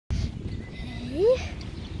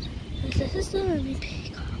this little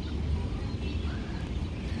peacock.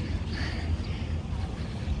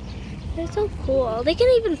 They're so cool. They can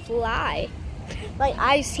even fly. Like,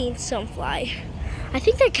 I've seen some fly. I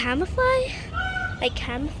think they're camouflage. Like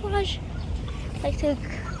camouflage. Like to.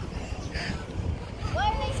 Why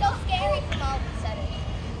are they so scary from all of a sudden?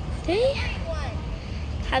 They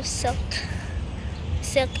have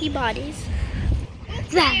silky bodies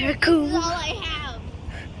that are cool. That's all I have.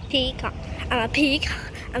 Peacock. I'm a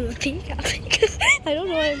peacock. I'm a peacock. I don't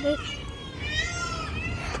know what it is.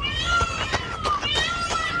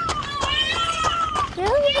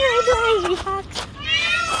 Really? You're doing peacocks?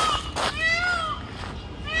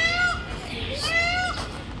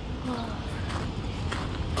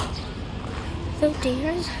 So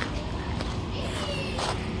deers.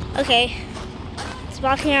 Okay, it's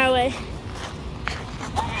blocking our way.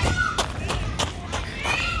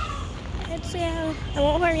 Let's go. I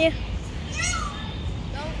won't harm you.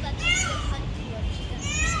 Don't let them hunt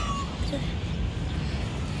you.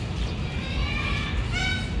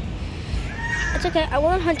 It's okay. I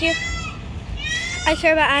won't hunt you. I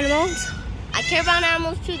care about animals. I care about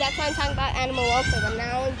animals too. That's why I'm talking about animal welfare. But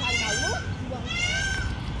now I'm talking about wolf welfare.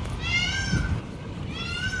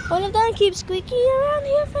 One of them keeps squeaking around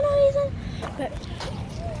here for no reason. But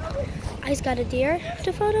I just got a deer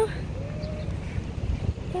to photo.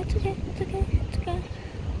 That's okay. It's okay. It's okay.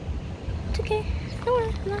 It's okay. Don't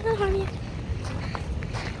worry. I'm not gonna harm you.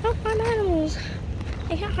 Don't harm animals.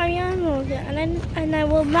 I can't harm your animals yet, and I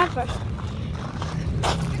will never.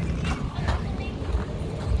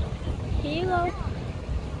 Here you go.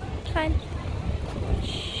 It's fine.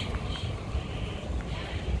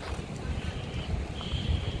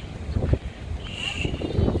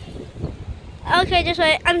 Okay, just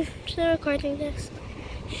wait. I'm still recording this.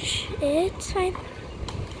 It's fine.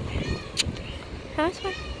 No, it's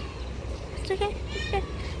fine. It's okay. It's okay.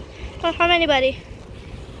 Don't harm anybody.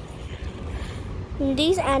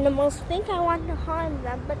 These animals think I want to harm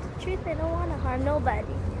them, but the truth, I don't want to harm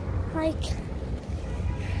nobody. Like,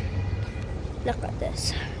 look at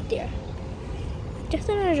this deer. Just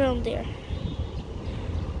an original deer.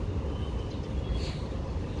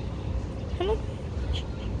 Come on.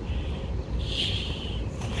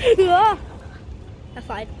 Ah! That's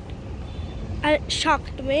fine. It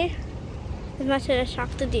shocked me as much as it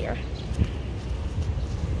shocked the deer.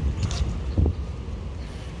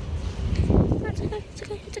 It's okay, it's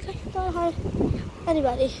okay, it's okay. Don't harm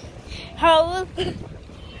anybody. How? It's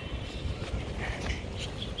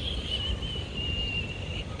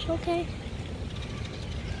okay.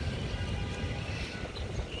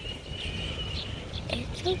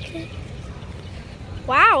 It's okay.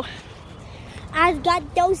 Wow! I've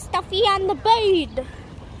got those stuffy on the bed.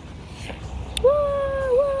 Whoa,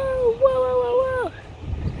 whoa, whoa, whoa, whoa, whoa.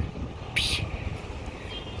 Psh.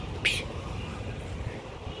 Psh.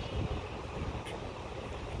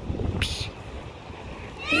 Psh.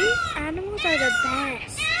 These animals are the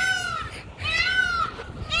best.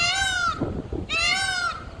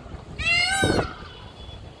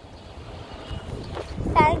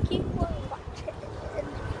 Thank you for watching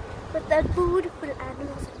with the food.